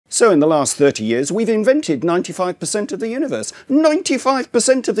So in the last 30 years, we've invented 95% of the universe.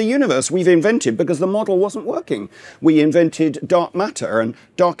 95% of the universe we've invented because the model wasn't working. We invented dark matter and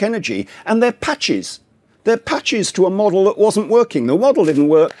dark energy, and they're patches. They're patches to a model that wasn't working. The model didn't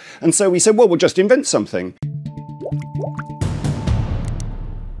work, and so we said, well, we'll just invent something.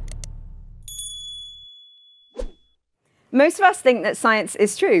 Most of us think that science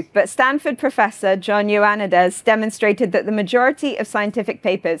is true, but Stanford professor John Ioannidis demonstrated that the majority of scientific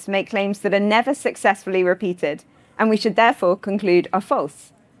papers make claims that are never successfully repeated, and we should therefore conclude are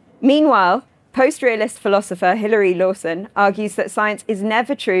false. Meanwhile, post-realist philosopher Hilary Lawson argues that science is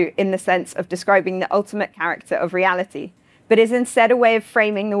never true in the sense of describing the ultimate character of reality, but is instead a way of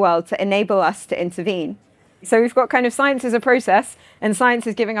framing the world to enable us to intervene. So we've got kind of science as a process, and science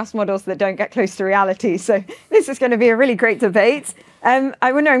is giving us models that don't get close to reality. So this is going to be a really great debate. I'm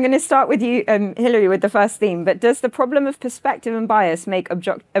going to start with you, Hilary, with the first theme. But does the problem of perspective and bias make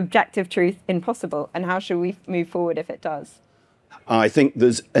objective truth impossible? And how should we move forward if it does? I think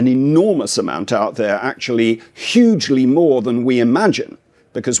there's an enormous amount out there, actually hugely more than we imagine,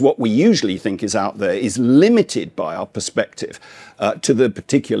 because what we usually think is out there is limited by our perspective to the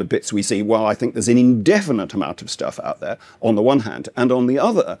particular bits we see. Well, I think there's an indefinite amount of stuff out there, on the one hand. And on the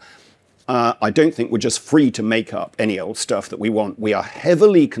other, I don't think we're just free to make up any old stuff that we want. We are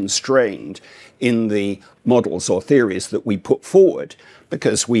heavily constrained in the models or theories that we put forward,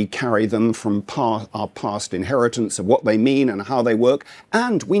 because we carry them from our past inheritance of what they mean and how they work,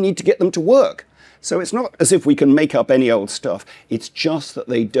 and we need to get them to work. So it's not as if we can make up any old stuff. It's just that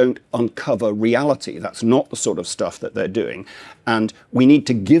they don't uncover reality. That's not the sort of stuff that they're doing. And we need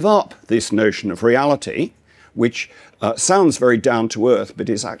to give up this notion of reality, which sounds very down to earth, but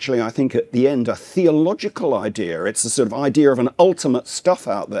is actually, I think, at the end, a theological idea. It's a sort of idea of an ultimate stuff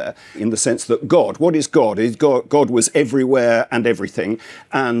out there, in the sense that God, what is God? God was everywhere and everything,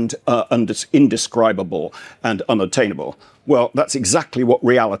 and indescribable and unattainable. Well, that's exactly what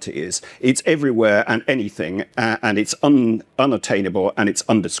reality is. It's everywhere and anything, and it's unattainable and it's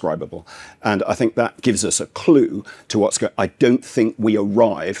undescribable. And I think that gives us a clue to what's going on. I don't think we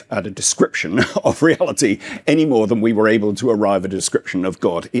arrive at a description of reality any more than we were able to arrive at a description of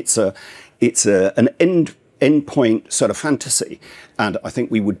God. It's an endpoint sort of fantasy. And I think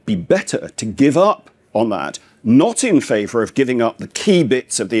we would be better to give up on that, not in favour of giving up the key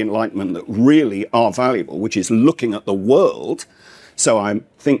bits of the Enlightenment that really are valuable, which is looking at the world. So I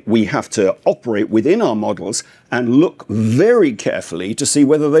think we have to operate within our models and look very carefully to see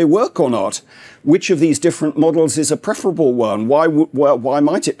whether they work or not. Which of these different models is a preferable one? Why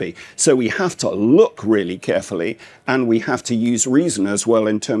might it be? So we have to look really carefully, and we have to use reason as well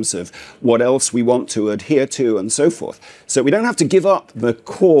in terms of what else we want to adhere to and so forth. So we don't have to give up the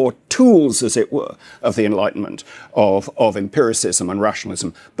core tools, as it were, of the Enlightenment, of empiricism and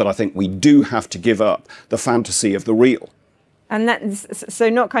rationalism. But I think we do have to give up the fantasy of the real. And that's, so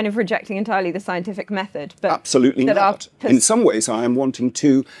not kind of rejecting entirely the scientific method, but absolutely not. In some ways, I am wanting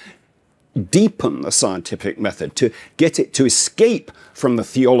to deepen the scientific method, to get it to escape from the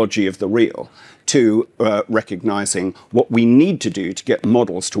theology of the real, to recognizing what we need to do to get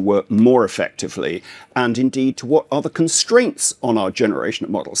models to work more effectively, and indeed to what are the constraints on our generation of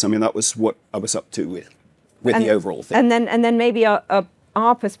models. I mean, that was what I was up to with the overall thing. And then maybe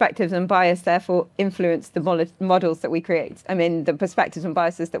our perspectives and bias therefore influence the models that we create. I mean, the perspectives and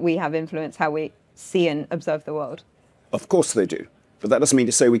biases that we have influence how we see and observe the world. Of course they do. But that doesn't mean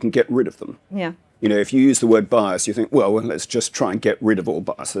to say we can get rid of them. Yeah. You know, if you use the word bias, you think, well, let's just try and get rid of all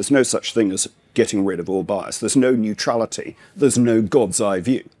bias. There's no such thing as getting rid of all bias. There's no neutrality. There's no God's eye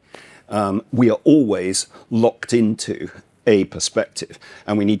view. We are always locked into a perspective,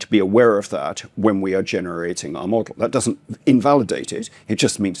 and we need to be aware of that when we are generating our model. That doesn't invalidate it. It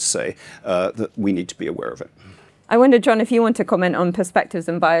just means to say that we need to be aware of it. I wonder, John, if you want to comment on perspectives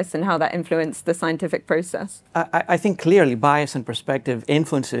and bias and how that influenced the scientific process. I think clearly bias and perspective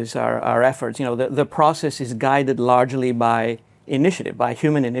influences our efforts. You know, the process is guided largely by initiative, by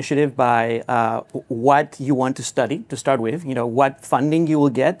human initiative, by what you want to study to start with, you know, what funding you will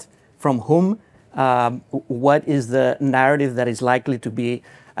get, from whom, what is the narrative that is likely to be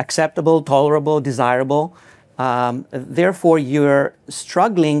acceptable, tolerable, desirable. Therefore, you're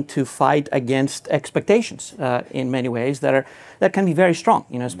struggling to fight against expectations in many ways that can be very strong,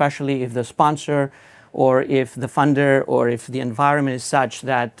 you know, especially if the sponsor or if the funder or if the environment is such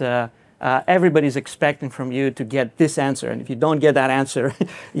that everybody's expecting from you to get this answer. And if you don't get that answer,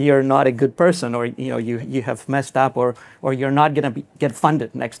 you're not a good person, or you know, you have messed up, or you're not going to get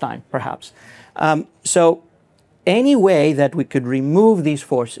funded next time, perhaps. So any way that we could remove these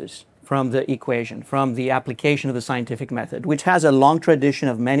forces from the equation, from the application of the scientific method, which has a long tradition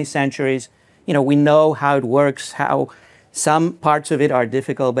of many centuries. You know, we know how it works, how some parts of it are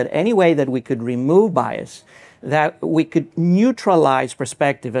difficult, but any way that we could remove bias, that we could neutralize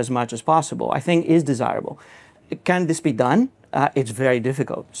perspective as much as possible, I think is desirable. Can this be done? It's very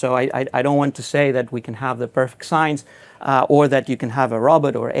difficult. So I don't want to say that we can have the perfect science or that you can have a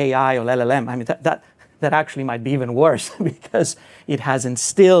robot or AI or LLM. I mean, that actually might be even worse because it has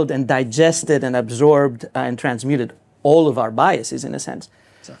instilled and digested and absorbed and transmuted all of our biases in a sense.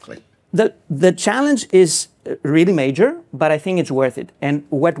 Exactly. The challenge is really major, but I think it's worth it. And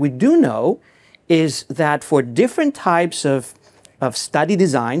what we do know is that for different types of study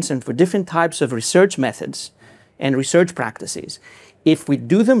designs and for different types of research methods and research practices, if we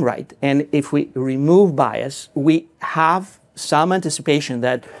do them right and if we remove bias, we have some anticipation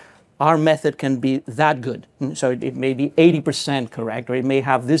that our method can be that good. So it may be 80% correct, or it may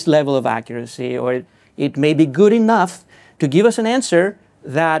have this level of accuracy, or it may be good enough to give us an answer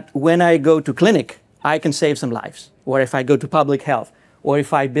that when I go to clinic, I can save some lives. Or if I go to public health, or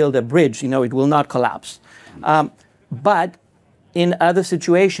if I build a bridge, you know, it will not collapse. But in other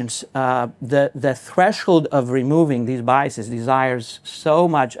situations, the threshold of removing these biases desires so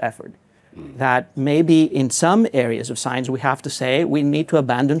much effort that maybe in some areas of science we have to say we need to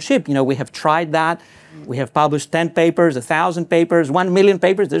abandon ship. You know, we have tried that. We have published 10 papers, 1,000 papers, 1 million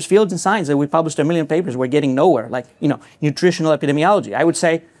papers. There's fields in science that we published 1 million papers. We're getting nowhere, like, you know, nutritional epidemiology. I would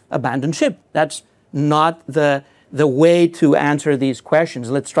say abandon ship. That's not the way to answer these questions.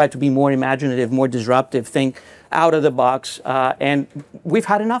 Let's try to be more imaginative, more disruptive, think out of the box. And we've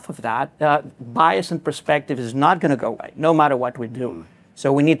had enough of that. Bias and perspective is not going to go away, no matter what we do.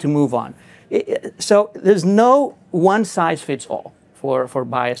 So we need to move on. So there's no one size fits all for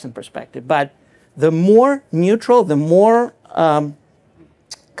bias and perspective. But the more neutral, the more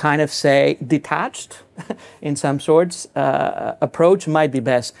kind of, say, detached in some sorts approach might be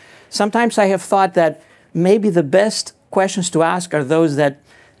best. Sometimes I have thought that maybe the best questions to ask are those that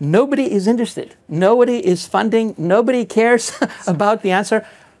nobody is interested, nobody is funding, nobody cares about the answer.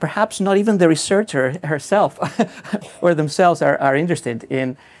 Perhaps not even the researcher herself or themselves are interested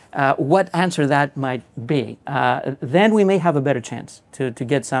in what answer that might be. Then we may have a better chance to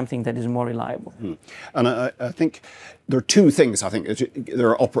get something that is more reliable. And I think there are two things I think that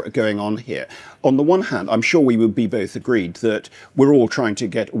are going on here. On the one hand, I'm sure we would be both agreed that we're all trying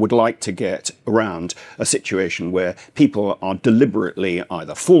to would like to get around a situation where people are deliberately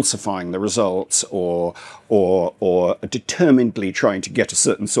either falsifying the results or determinedly trying to get a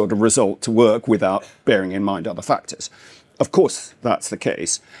certain sort of result to work without bearing in mind other factors. Of course, that's the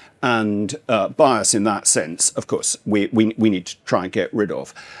case. And bias in that sense, of course, we need to try and get rid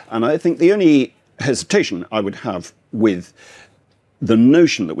of. And I think the only hesitation I would have with the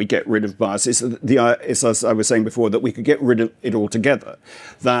notion that we get rid of bias is, as I was saying before, that we could get rid of it altogether.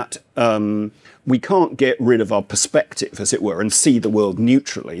 That we can't get rid of our perspective, as it were, and see the world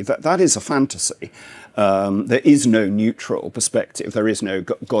neutrally. That is a fantasy. There is no neutral perspective. There is no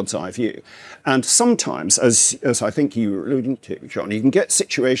God's eye view. And sometimes, as I think you were alluding to, John, you can get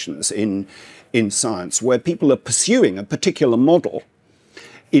situations in science where people are pursuing a particular model.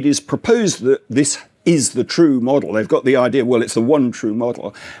 It is proposed that this is the true model. They've got the idea, well, it's the one true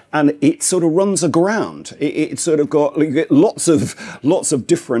model, and it sort of runs aground. It's sort of got lots of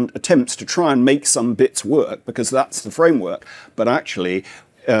different attempts to try and make some bits work because that's the framework. But actually,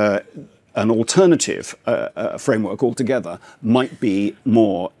 an alternative framework altogether might be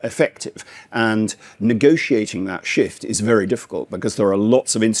more effective. And negotiating that shift is very difficult because there are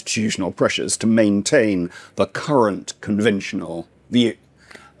lots of institutional pressures to maintain the current conventional view.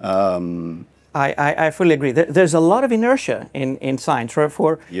 I fully agree. There's a lot of inertia in science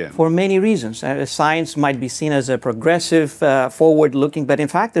for many reasons. Science might be seen as a progressive, forward-looking, but in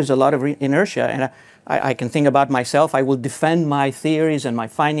fact, there's a lot of inertia. And I can think about myself. I will defend my theories and my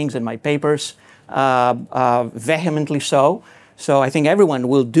findings and my papers vehemently so. So I think everyone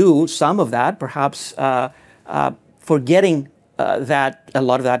will do some of that, perhaps forgetting that a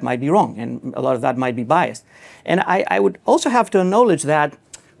lot of that might be wrong and a lot of that might be biased. And I would also have to acknowledge that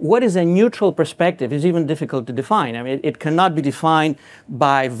what is a neutral perspective is even difficult to define. I mean, it cannot be defined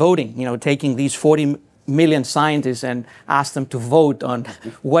by voting, you know, taking these 40 million scientists and ask them to vote on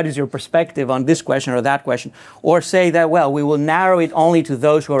what is your perspective on this question or that question, or say that, well, we will narrow it only to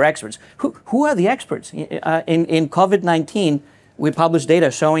those who are experts. Who are the experts? In COVID-19, we published data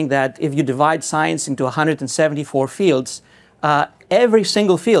showing that if you divide science into 174 fields, every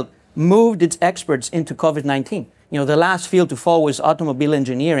single field moved its experts into COVID-19. You know, the last field to fall was automobile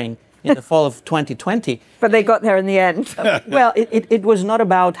engineering, in the fall of 2020. But they got there in the end. Well, it was not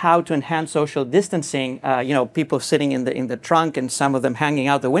about how to enhance social distancing, people sitting in the trunk and some of them hanging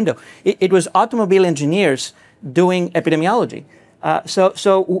out the window. It was automobile engineers doing epidemiology.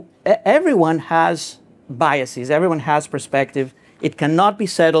 So everyone has biases, everyone has perspective. It cannot be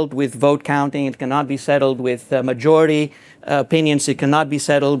settled with vote counting. It cannot be settled with majority opinions. It cannot be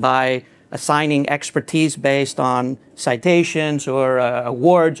settled by assigning expertise based on citations or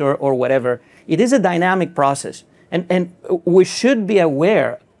awards or whatever. It is a dynamic process. And we should be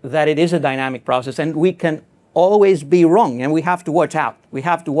aware that it is a dynamic process, and we can always be wrong, and we have to watch out. We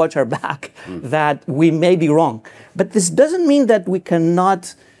have to watch our back that we may be wrong. But this doesn't mean that we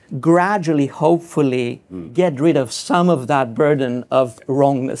cannot gradually, hopefully, get rid of some of that burden of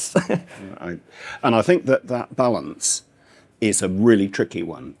wrongness. And I think that balance is a really tricky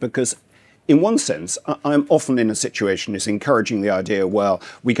one, because in one sense, I'm often in a situation is encouraging the idea, well,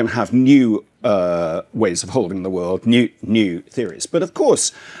 we can have new ways of holding the world, new theories. But of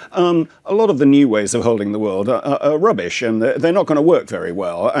course, a lot of the new ways of holding the world are rubbish, and they're not going to work very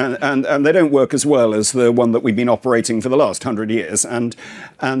well, and they don't work as well as the one that we've been operating for the last 100 years. And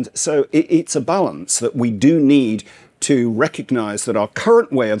so it's a balance that we do need to recognize that our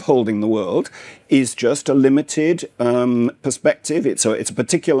current way of holding the world is just a limited perspective. It's a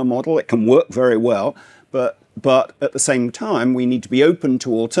particular model. It can work very well, but at the same time, we need to be open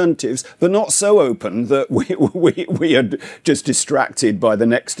to alternatives, but not so open that we are just distracted by the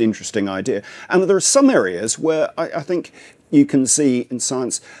next interesting idea. And there are some areas where I think you can see in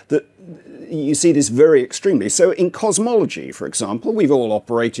science that you see this very extremely. So in cosmology, for example, we've all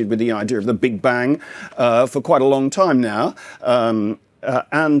operated with the idea of the Big Bang for quite a long time now. And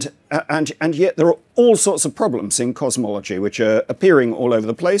yet there are all sorts of problems in cosmology which are appearing all over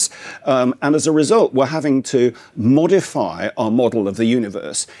the place. And as a result, we're having to modify our model of the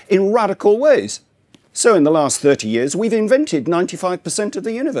universe in radical ways. So in the last 30 years, we've invented 95% of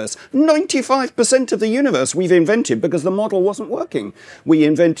the universe. 95% of the universe we've invented because the model wasn't working. We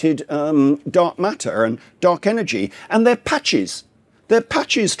invented dark matter and dark energy, and they're patches. They're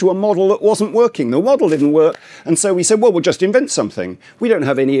patches to a model that wasn't working. The model didn't work, and so we said, well, we'll just invent something. We don't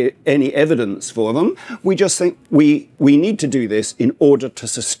have any evidence for them. We just think we need to do this in order to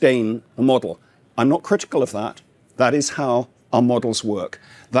sustain a model. I'm not critical of that. That is how our models work.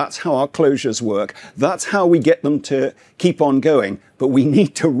 That's how our closures work. That's how we get them to keep on going. But we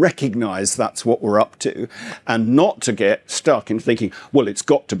need to recognize that's what we're up to, and not to get stuck in thinking, well, it's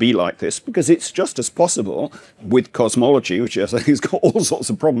got to be like this, because it's just as possible with cosmology, which I think has got all sorts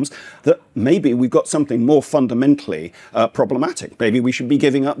of problems, that maybe we've got something more fundamentally problematic. Maybe we should be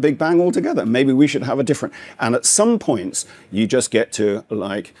giving up Big Bang altogether. Maybe we should have a different. And at some points, you just get to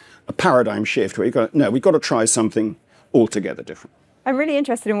like a paradigm shift where we've got to try something altogether different. I'm really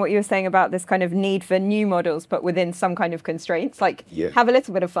interested in what you were saying about this kind of need for new models, but within some kind of constraints. Like, have a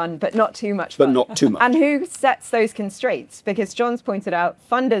little bit of fun, but not too much fun. But not too much. And who sets those constraints? Because John's pointed out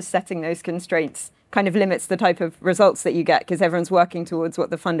funders setting those constraints kind of limits the type of results that you get, because everyone's working towards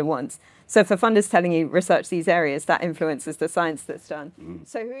what the funder wants. So if the funder's telling you research these areas, that influences the science that's done.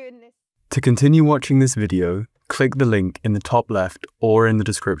 So who in this... To continue watching this video, click the link in the top left or in the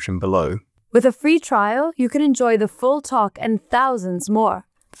description below. With a free trial, you can enjoy the full talk and thousands more.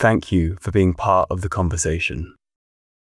 Thank you for being part of the conversation.